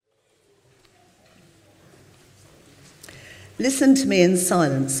Listen to me in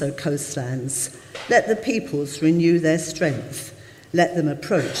silence, O coastlands. Let the peoples renew their strength. Let them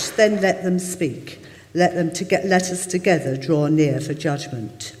approach, then let them speak. Let us together draw near for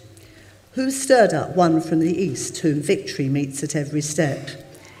judgment. Who stirred up one from the east, whom victory meets at every step?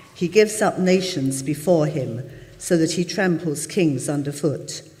 He gives up nations before him, so that he tramples kings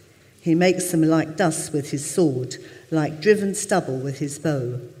underfoot. He makes them like dust with his sword, like driven stubble with his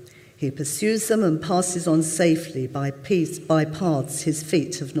bow. He pursues them and passes on safely by paths his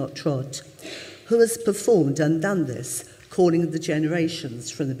feet have not trod. Who has performed and done this, calling the generations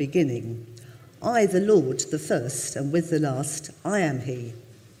from the beginning? I, the Lord, the first, and with the last, I am he.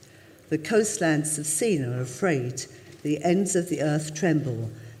 The coastlands have seen and are afraid. The ends of the earth tremble.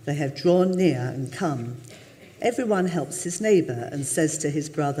 They have drawn near and come. Everyone helps his neighbour and says to his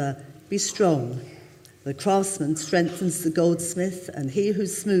brother, "Be strong." The craftsman strengthens the goldsmith, and he who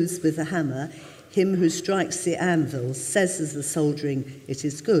smooths with the hammer, him who strikes the anvil, says as the soldering, "It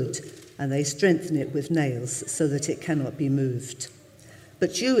is good," and they strengthen it with nails so that it cannot be moved.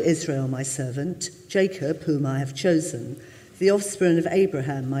 But you, Israel, my servant, Jacob, whom I have chosen, the offspring of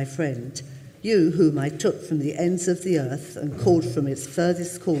Abraham, my friend, you whom I took from the ends of the earth and called from its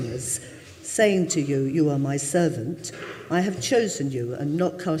furthest corners, saying to you, "You are my servant," I have chosen you and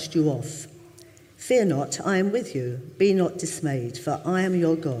not cast you off. Fear not, I am with you. Be not dismayed, for I am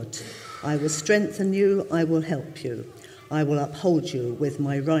your God. I will strengthen you, I will help you. I will uphold you with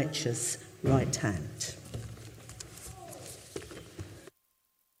my righteous right hand.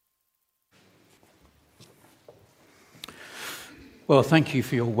 Well, thank you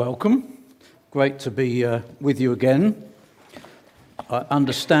for your welcome. Great to be with you again. I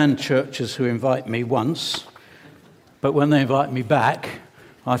understand churches who invite me once, but when they invite me back,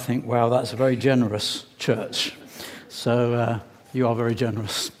 I think, wow, that's a very generous church. So you are very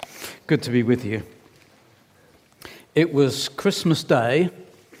generous. Good to be with you. It was Christmas Day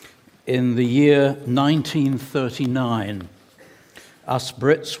in the year 1939. Us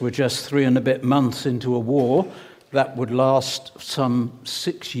Brits were just 3 and a bit months into a war that would last some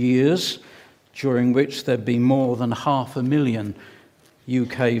 6 years, during which there'd be more than 500,000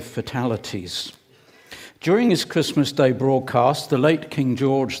 UK fatalities. During his Christmas Day broadcast, the late King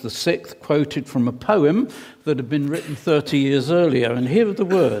George VI quoted from a poem that had been written 30 years earlier, and here are the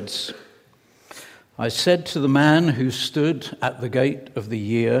words. I said to the man who stood at the gate of the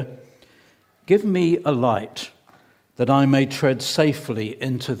year, "Give me a light, that I may tread safely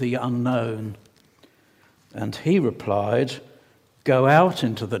into the unknown." And he replied, "Go out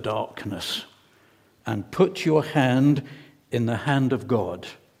into the darkness and put your hand in the hand of God.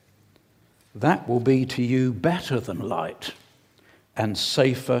 That will be to you better than light and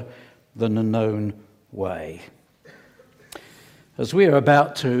safer than a known way." As we are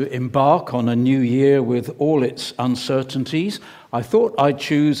about to embark on a new year with all its uncertainties, I thought I'd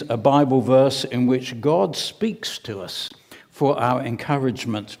choose a Bible verse in which God speaks to us for our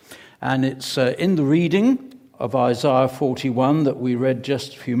encouragement. And it's in the reading of Isaiah 41 that we read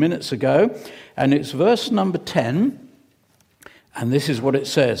just a few minutes ago. And it's verse number 10. And this is what it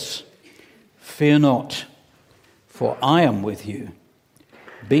says. "Fear not, for I am with you.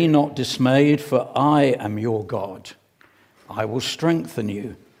 Be not dismayed, for I am your God. I will strengthen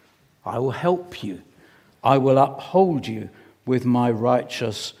you. I will help you. I will uphold you with my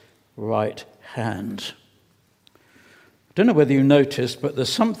righteous right hand." I don't know whether you noticed, but there's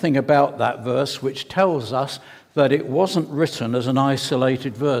something about that verse which tells us that it wasn't written as an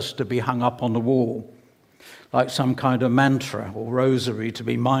isolated verse to be hung up on the wall, like some kind of mantra or rosary to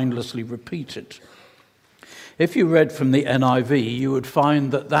be mindlessly repeated. If you read from the NIV, you would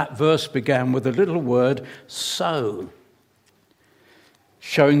find that that verse began with a little word, "so,"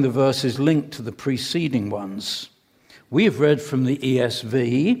 showing the verses linked to the preceding ones. We've read from the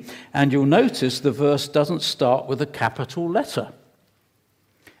ESV, and you'll notice the verse doesn't start with a capital letter.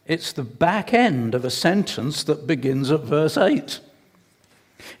 It's the back end of a sentence that begins at verse 8.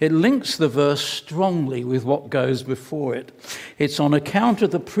 It links the verse strongly with what goes before it. It's on account of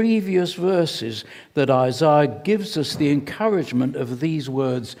the previous verses that Isaiah gives us the encouragement of these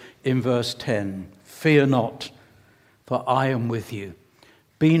words in verse 10. "Fear not, for I am with you.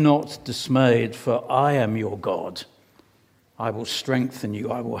 Be not dismayed, for I am your God. I will strengthen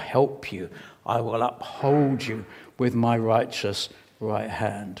you, I will help you, I will uphold you with my righteous right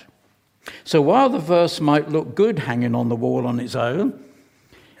hand." So while the verse might look good hanging on the wall on its own,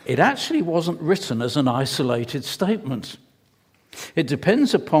 it actually wasn't written as an isolated statement. It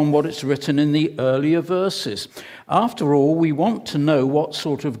depends upon what it's written in the earlier verses. After all, we want to know what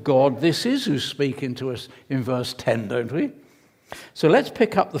sort of God this is who's speaking to us in verse 10, don't we? So let's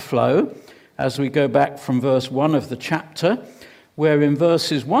pick up the flow as we go back from verse 1 of the chapter, where in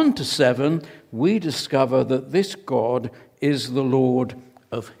verses 1 to 7 we discover that this God is the Lord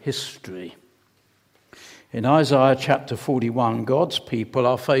of history. In Isaiah chapter 41, God's people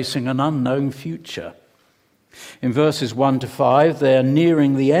are facing an unknown future. In verses 1 to 5, they're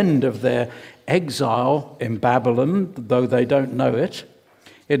nearing the end of their exile in Babylon, though they don't know it.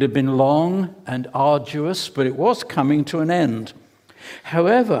 It had been long and arduous, but it was coming to an end.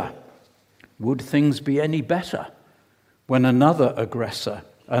 However, would things be any better when another aggressor,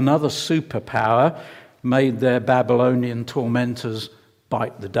 another superpower, made their Babylonian tormentors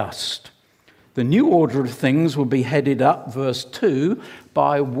bite the dust? The new order of things will be headed up, verse 2,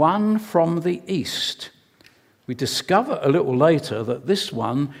 by one from the east. We discover a little later that this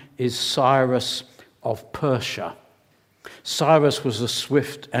one is Cyrus of Persia. Cyrus was a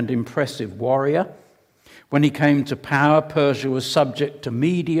swift and impressive warrior. When he came to power, Persia was subject to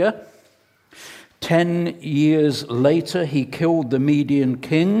Media. 10 years later, he killed the Median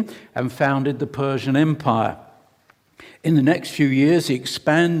king and founded the Persian Empire. In the next few years, he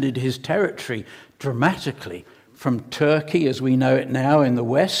expanded his territory dramatically from Turkey, as we know it now, in the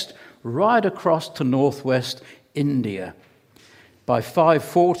west, right across to northwest India. By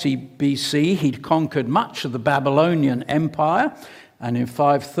 540 BC, he'd conquered much of the Babylonian Empire, and in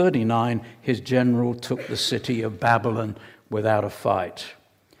 539, his general took the city of Babylon without a fight.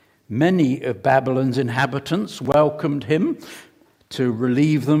 Many of Babylon's inhabitants welcomed him to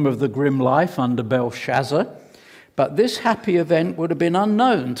relieve them of the grim life under Belshazzar, but this happy event would have been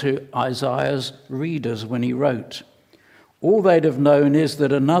unknown to Isaiah's readers when he wrote. All they'd have known is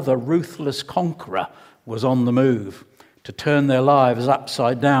that another ruthless conqueror was on the move to turn their lives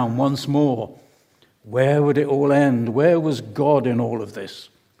upside down once more. Where would it all end? Where was God in all of this?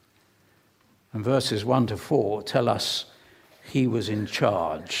 And verses 1 to 4 tell us he was in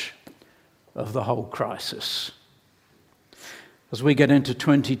charge of the whole crisis. As we get into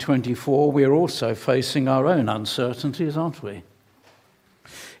 2024, we're also facing our own uncertainties, aren't we?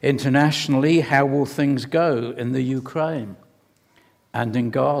 Internationally, how will things go in the Ukraine and in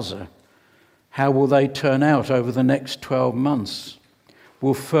Gaza? How will they turn out over the next 12 months?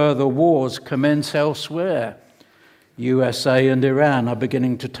 Will further wars commence elsewhere? USA and Iran are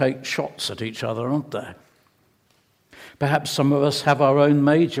beginning to take shots at each other, aren't they? Perhaps some of us have our own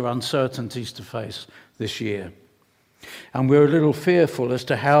major uncertainties to face this year, and we're a little fearful as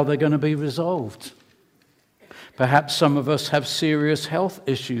to how they're going to be resolved. Perhaps some of us have serious health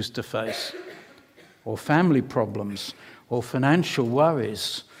issues to face, or family problems, or financial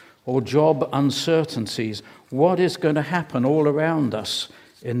worries, or job uncertainties. What is going to happen all around us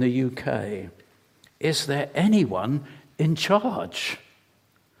in the UK? Is there anyone in charge?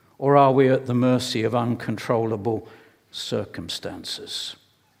 Or are we at the mercy of uncontrollable circumstances?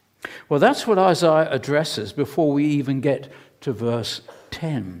 Well, that's what Isaiah addresses before we even get to verse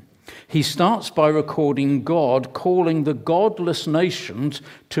 10. He starts by recording God calling the godless nations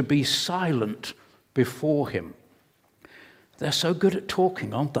to be silent before him. They're so good at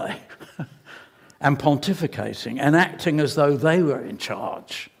talking, aren't they? And pontificating and acting as though they were in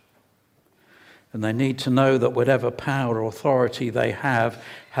charge. And they need to know that whatever power or authority they have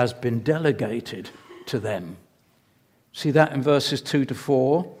has been delegated to them. See that in verses 2 to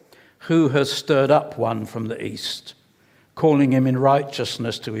 4? Who has stirred up one from the east, calling him in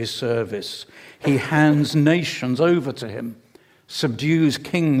righteousness to his service? He hands nations over to him, subdues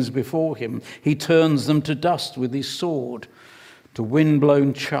kings before him. He turns them to dust with his sword, to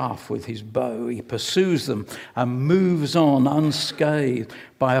wind-blown chaff with his bow. He pursues them and moves on unscathed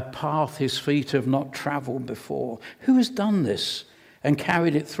by a path his feet have not travelled before. Who has done this and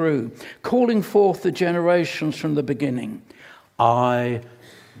carried it through, calling forth the generations from the beginning? I,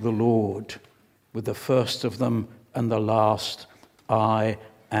 the Lord, with the first of them and the last, I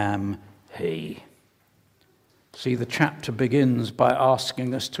am he. See, the chapter begins by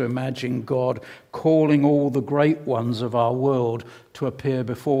asking us to imagine God calling all the great ones of our world to appear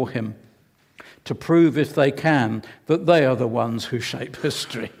before him, to prove, if they can, that they are the ones who shape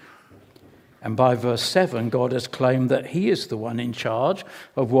history. And by verse 7, God has claimed that he is the one in charge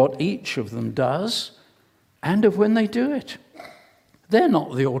of what each of them does and of when they do it. They're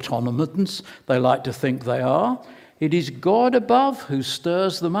not the automatons they like to think they are. It is God above who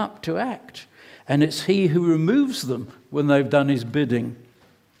stirs them up to act. And it's he who removes them when they've done his bidding.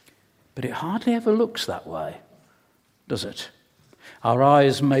 But it hardly ever looks that way, does it? Our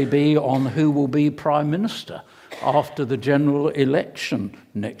eyes may be on who will be Prime Minister after the general election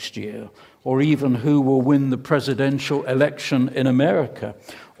next year, or even who will win the presidential election in America,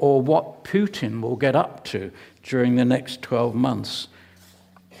 or what Putin will get up to during the next 12 months.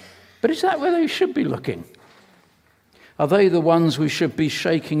 But is that where they should be looking? Are they the ones we should be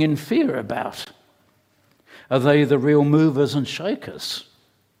shaking in fear about? Are they the real movers and shakers?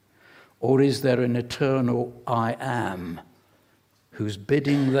 Or is there an eternal I am whose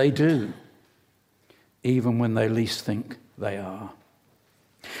bidding they do, even when they least think they are?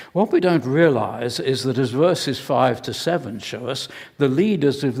 What we don't realize is that as verses 5 to 7 show us, the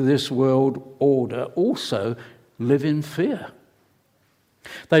leaders of this world order also live in fear.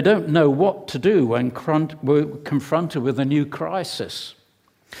 They don't know what to do when we're confronted with a new crisis.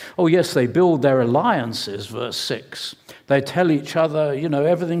 Oh yes, they build their alliances, verse 6. They tell each other,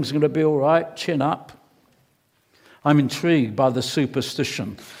 everything's going to be all right, chin up. I'm intrigued by the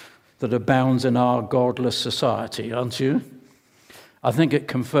superstition that abounds in our godless society, aren't you? I think it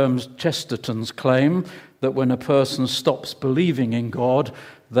confirms Chesterton's claim that when a person stops believing in God,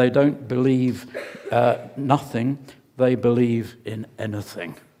 they don't believe nothing, they believe in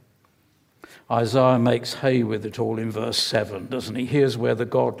anything. Isaiah makes hay with it all in verse 7, doesn't he? Here's where the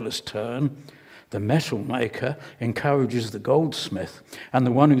godless turn. The metal maker encourages the goldsmith, and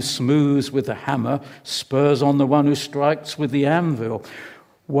the one who smooths with the hammer spurs on the one who strikes with the anvil.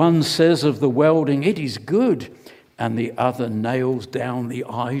 One says of the welding, it is good, and the other nails down the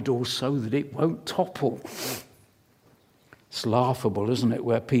idol so that it won't topple. It's laughable, isn't it,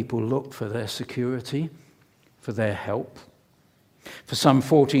 where people look for their security, for their help. For some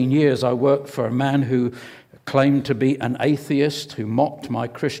 14 years, I worked for a man who claimed to be an atheist, who mocked my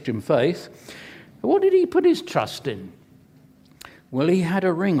Christian faith. What did he put his trust in? Well, he had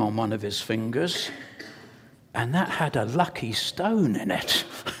a ring on one of his fingers, and that had a lucky stone in it.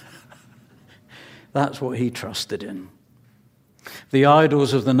 That's what he trusted in. The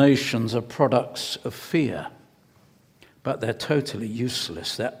idols of the nations are products of fear, but they're totally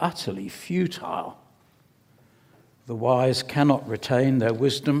useless. They're utterly futile. The wise cannot retain their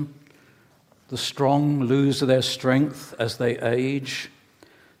wisdom. The strong lose their strength as they age.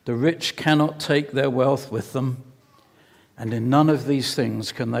 The rich cannot take their wealth with them. And in none of these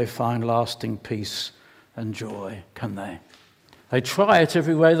things can they find lasting peace and joy, can they? They try it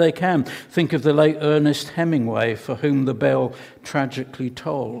every way they can. Think of the late Ernest Hemingway, for whom the bell tragically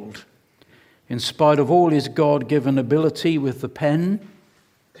tolled. In spite of all his God-given ability with the pen,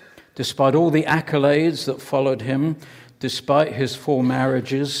 despite all the accolades that followed him, despite his 4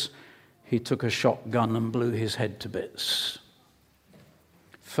 marriages, he took a shotgun and blew his head to bits.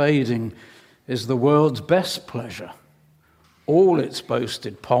 Fading is the world's best pleasure, all its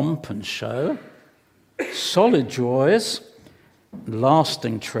boasted pomp and show, solid joys,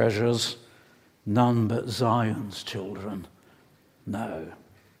 lasting treasures, none but Zion's children know.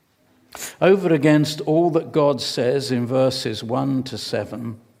 Over against all that God says in verses 1 to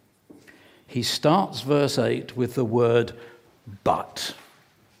 7, he starts verse 8 with the word but.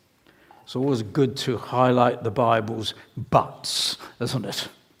 It's always good to highlight the Bible's buts, isn't it?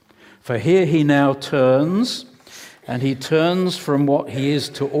 For here he now turns, and he turns from what he is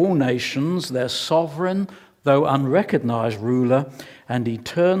to all nations, their sovereign, though unrecognized ruler, and he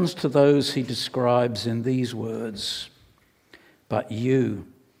turns to those he describes in these words. But you,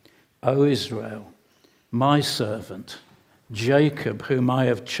 O Israel, my servant, Jacob, whom I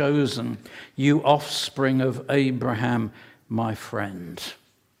have chosen, you offspring of Abraham, my friend.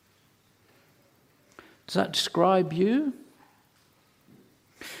 Does that describe you?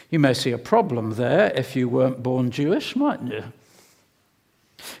 You may see a problem there if you weren't born Jewish, mightn't you?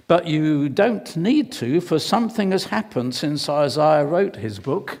 But you don't need to, for something has happened since Isaiah wrote his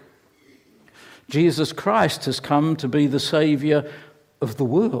book. Jesus Christ has come to be the Saviour of the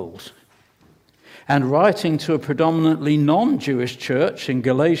world. And writing to a predominantly non-Jewish church in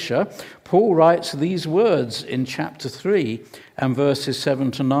Galatia, Paul writes these words in chapter 3 and verses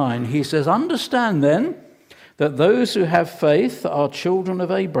 7 to 9. He says, "Understand then that those who have faith are children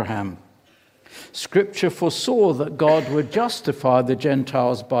of Abraham. Scripture foresaw that God would justify the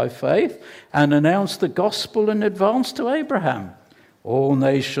Gentiles by faith and announce the gospel in advance to Abraham. All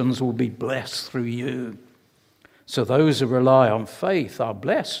nations will be blessed through you. So those who rely on faith are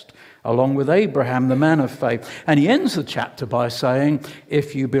blessed, along with Abraham, the man of faith." And he ends the chapter by saying,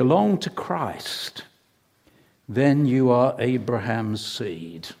 if you belong to Christ, then you are Abraham's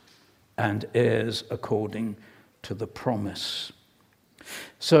seed and heirs according to the promise.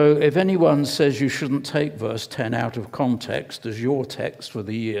 So if anyone says you shouldn't take verse 10 out of context as your text for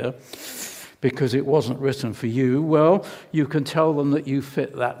the year because it wasn't written for you, well, you can tell them that you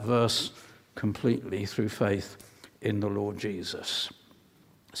fit that verse completely through faith in the Lord Jesus.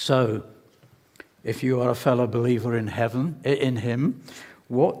 So, if you are a fellow believer in him,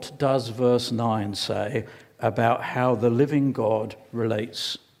 what does verse 9 say about how the living God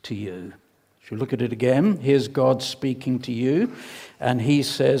relates to you. If you look at it again, here's God speaking to you, and he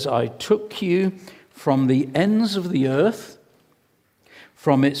says, I took you from the ends of the earth,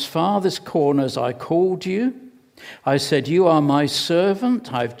 from its farthest corners I called you. I said, you are my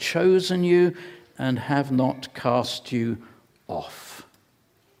servant, I've chosen you and have not cast you off.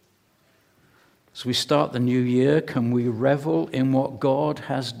 As we start the new year, can we revel in what God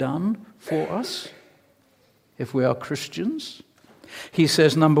has done for us, if we are Christians? He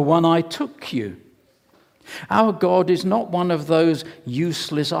says, number one, I took you. Our God is not one of those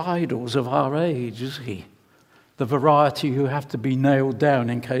useless idols of our age, is he? The variety who have to be nailed down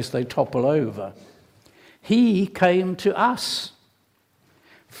in case they topple over. He came to us,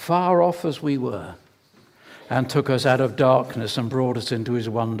 far off as we were, and took us out of darkness and brought us into his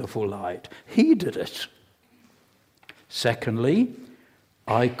wonderful light. He did it. Secondly,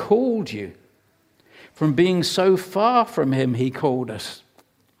 I called you. From being so far from him, he called us.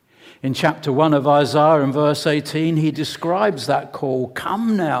 In chapter 1 of Isaiah, in verse 18, he describes that call.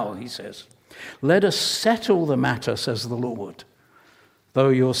 Come now, he says. Let us settle the matter, says the Lord. Though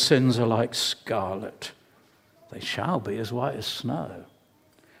your sins are like scarlet, they shall be as white as snow.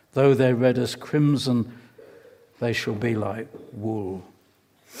 Though they're red as crimson, they shall be like wool.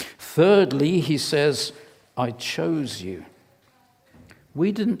 Thirdly, he says, I chose you.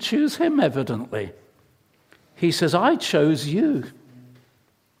 We didn't choose him, evidently. He says, I chose you.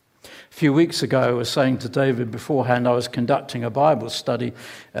 A few weeks ago, I was saying to David beforehand, I was conducting a Bible study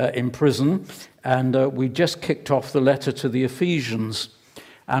in prison, and we just kicked off the letter to the Ephesians.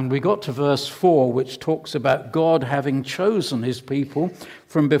 And we got to verse 4, which talks about God having chosen his people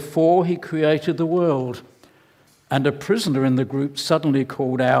from before he created the world. And a prisoner in the group suddenly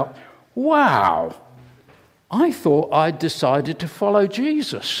called out, wow, I thought I'd decided to follow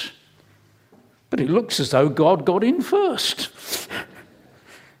Jesus. But it looks as though God got in first.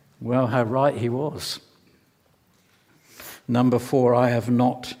 Well, how right he was. Number 4, I have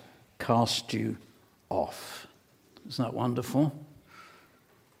not cast you off. Isn't that wonderful?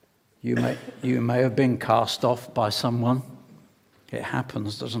 You may have been cast off by someone. It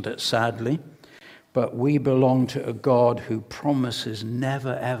happens, doesn't it, sadly? But we belong to a God who promises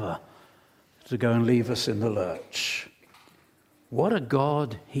never, ever to go and leave us in the lurch. What a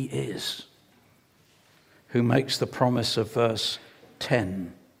God he is, who makes the promise of verse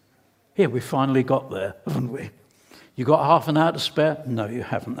 10. Here, we finally got there, haven't we? You got half an hour to spare? No, you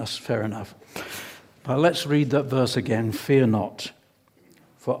haven't. That's fair enough. But let's read that verse again. Fear not,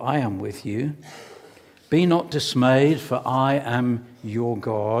 for I am with you. Be not dismayed, for I am your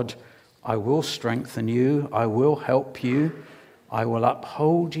God. I will strengthen you. I will help you. I will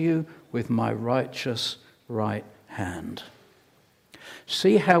uphold you with my righteous right hand.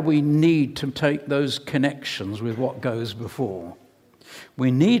 See how we need to take those connections with what goes before.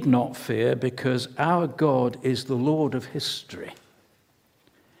 We need not fear because our God is the Lord of history.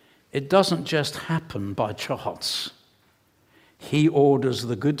 It doesn't just happen by chance. He orders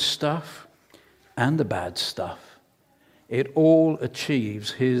the good stuff and the bad stuff. It all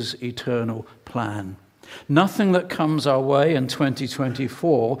achieves his eternal plan. Nothing that comes our way in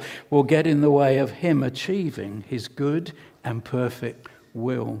 2024 will get in the way of him achieving his good and perfect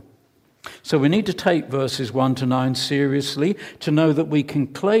will. So we need to take verses 1 to 9 seriously to know that we can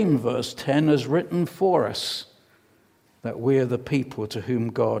claim verse 10 as written for us, that we are the people to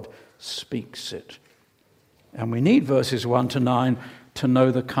whom God speaks it. And we need verses 1 to 9 to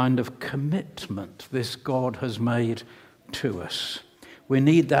know the kind of commitment this God has made to us. We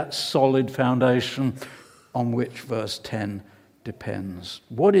need that solid foundation on which verse 10 depends.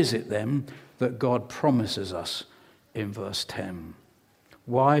 What is it then that God promises us in verse 10?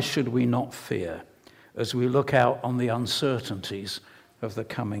 Why should we not fear as we look out on the uncertainties of the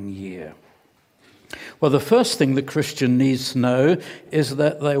coming year? Well, the first thing the Christian needs to know is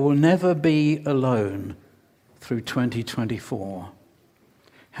that they will never be alone through 2024.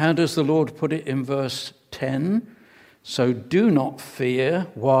 How does the Lord put it in verse 10? So do not fear.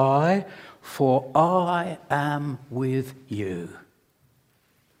 Why? For I am with you.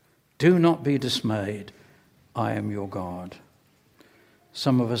 Do not be dismayed. I am your God.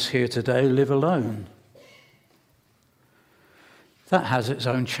 Some of us here today live alone. That has its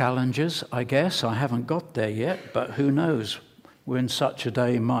own challenges, I guess. I haven't got there yet, but who knows when such a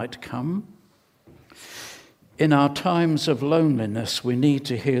day might come. In our times of loneliness, we need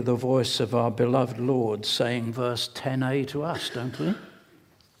to hear the voice of our beloved Lord saying verse 10a to us, don't we?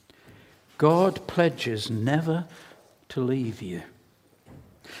 God pledges never to leave you.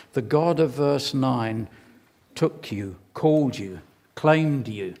 The God of verse 9 took you, called you, claimed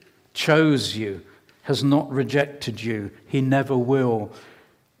you, chose you, has not rejected you. He never will.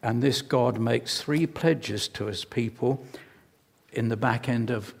 And this God makes 3 pledges to his people in the back end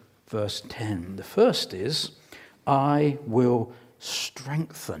of verse 10. The first is, I will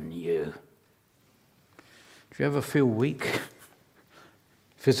strengthen you. Do you ever feel weak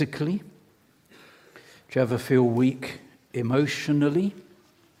physically? Do you ever feel weak emotionally?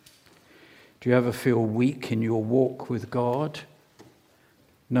 Do you ever feel weak in your walk with God,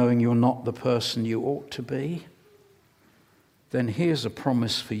 knowing you're not the person you ought to be? Then here's a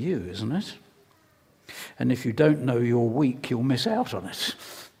promise for you, isn't it? And if you don't know you're weak, you'll miss out on it.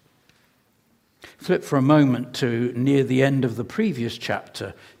 Flip for a moment to near the end of the previous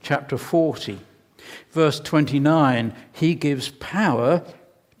chapter, chapter 40. Verse 29, he gives power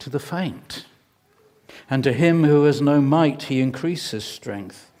to the faint. And to him who has no might, he increases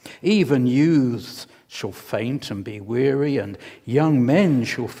strength. Even youths shall faint and be weary, and young men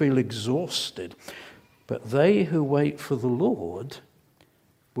shall feel exhausted. But they who wait for the Lord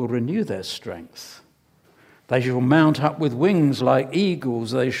will renew their strength. They shall mount up with wings like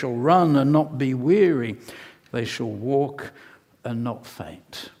eagles. They shall run and not be weary. They shall walk and not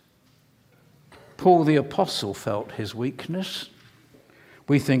faint. Paul the Apostle felt his weakness.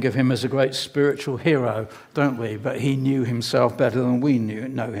 We think of him as a great spiritual hero, don't we? But he knew himself better than we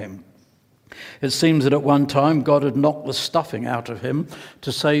know him. It seems that at one time God had knocked the stuffing out of him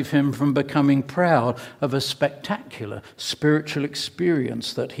to save him from becoming proud of a spectacular spiritual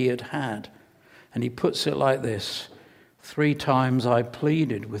experience that he had had. And he puts it like this: 3 times I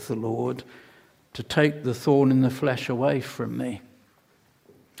pleaded with the Lord to take the thorn in the flesh away from me.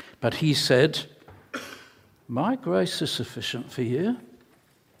 But he said, my grace is sufficient for you,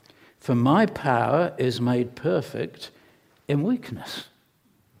 for my power is made perfect in weakness.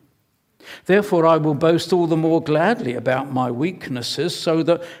 Therefore I will boast all the more gladly about my weaknesses, so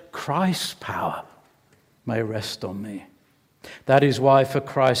that Christ's power may rest on me. That is why, for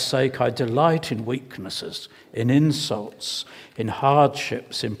Christ's sake, I delight in weaknesses, in insults, in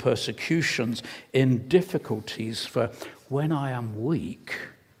hardships, in persecutions, in difficulties. For when I am weak,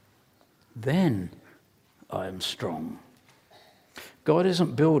 then I am strong. God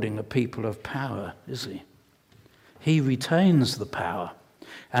isn't building a people of power, is he? He retains the power,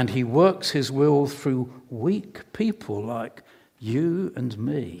 and he works his will through weak people like you and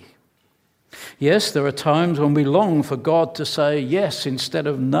me. Yes, there are times when we long for God to say yes instead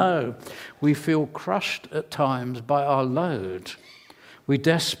of no. We feel crushed at times by our load. We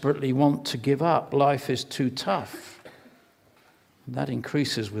desperately want to give up. Life is too tough. And that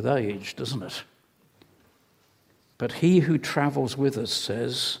increases with age, doesn't it? But he who travels with us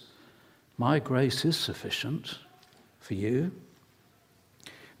says, my grace is sufficient for you.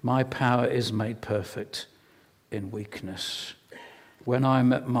 My power is made perfect in weakness. When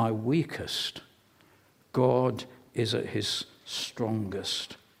I'm at my weakest, God is at his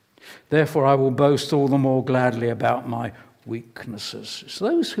strongest. Therefore, I will boast all the more gladly about my weaknesses. It's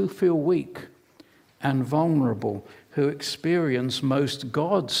those who feel weak and vulnerable who experience most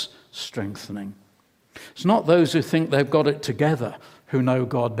God's strengthening. It's not those who think they've got it together who know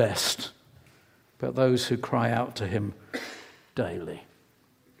God best, but those who cry out to him daily.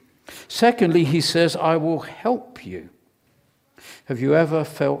 Secondly, he says, I will help you. Have you ever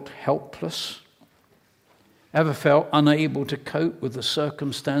felt helpless? Ever felt unable to cope with the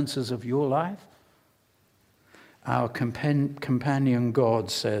circumstances of your life? Our companion God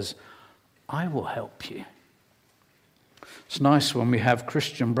says, I will help you. It's nice when we have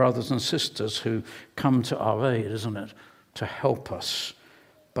Christian brothers and sisters who come to our aid, isn't it, to help us.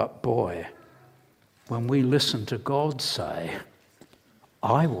 But boy, when we listen to God say,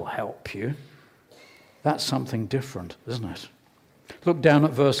 I will help you, that's something different, isn't it? Look down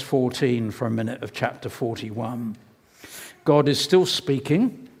at verse 14 for a minute of chapter 41. God is still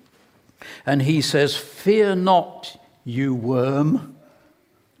speaking, and he says, fear not, you worm,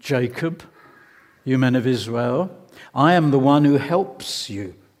 Jacob, you men of Israel. I am the one who helps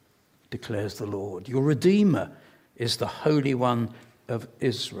you, declares the Lord. Your Redeemer is the Holy One of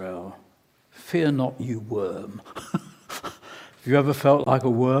Israel. Fear not, you worm. Have you ever felt like a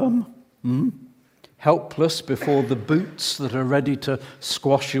worm? Helpless before the boots that are ready to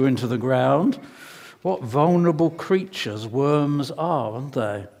squash you into the ground? What vulnerable creatures worms are, aren't they?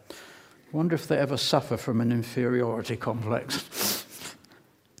 I wonder if they ever suffer from an inferiority complex.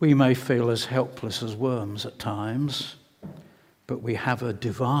 We may feel as helpless as worms at times, but we have a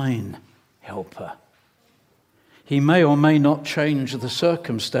divine helper. He may or may not change the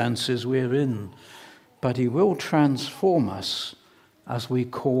circumstances we're in, but he will transform us as we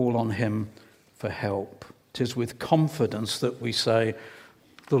call on him for help. It is with confidence that we say,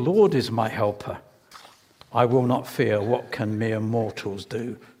 the Lord is my helper. I will not fear what can mere mortals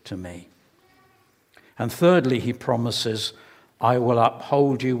do to me. And thirdly, he promises, I will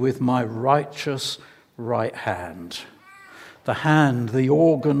uphold you with my righteous right hand. The hand, the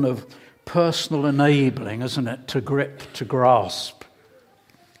organ of personal enabling, isn't it? To grip, to grasp.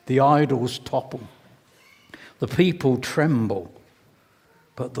 The idols topple. The people tremble.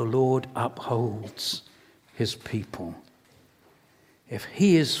 But the Lord upholds his people. If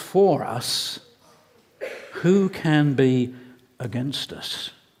he is for us, who can be against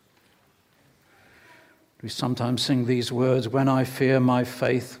us? We sometimes sing these words, when I fear my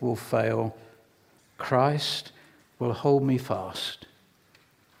faith will fail, Christ will hold me fast.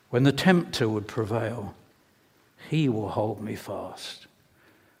 When the tempter would prevail, he will hold me fast.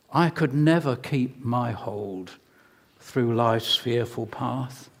 I could never keep my hold through life's fearful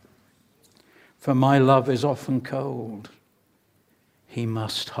path, for my love is often cold. He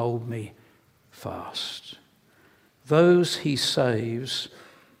must hold me fast. Those he saves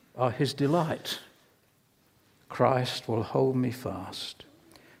are his delight. Christ will hold me fast.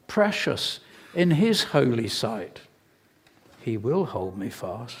 Precious in his holy sight, he will hold me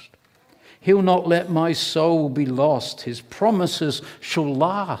fast. He'll not let my soul be lost. His promises shall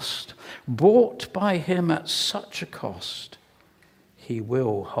last. Bought by him at such a cost, he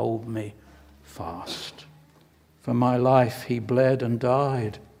will hold me fast. For my life he bled and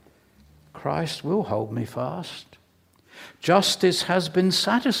died. Christ will hold me fast. Justice has been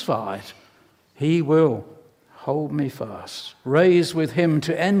satisfied. He will hold me fast. Raised with him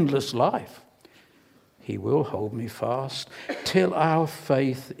to endless life, he will hold me fast till our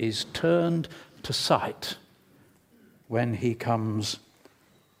faith is turned to sight when he comes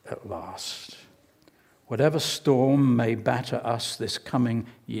at last. Whatever storm may batter us this coming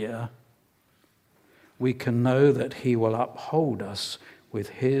year, we can know that he will uphold us with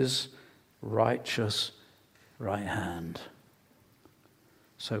his righteous right hand.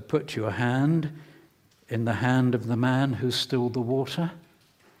 So put your hand in the hand of the man who stilled the water.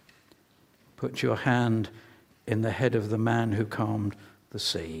 Put your hand in the head of the man who calmed the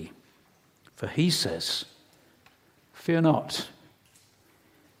sea. For he says, fear not,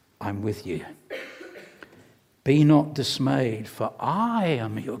 I'm with you. Be not dismayed, for I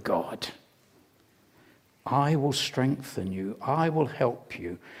am your God. I will strengthen you. I will help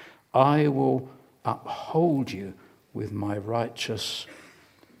you. I will uphold you with my righteous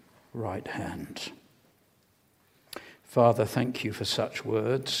right hand. Father, thank you for such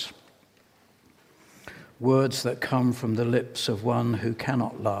words. Words that come from the lips of one who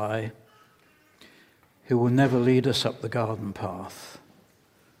cannot lie, who will never lead us up the garden path.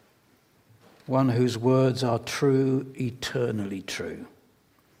 One whose words are true, eternally true.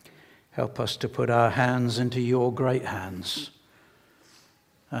 Help us to put our hands into your great hands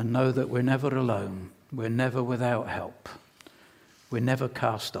and know that we're never alone. We're never without help. We're never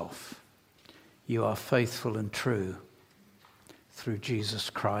cast off. You are faithful and true through Jesus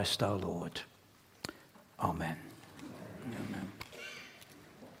Christ our Lord. Amen.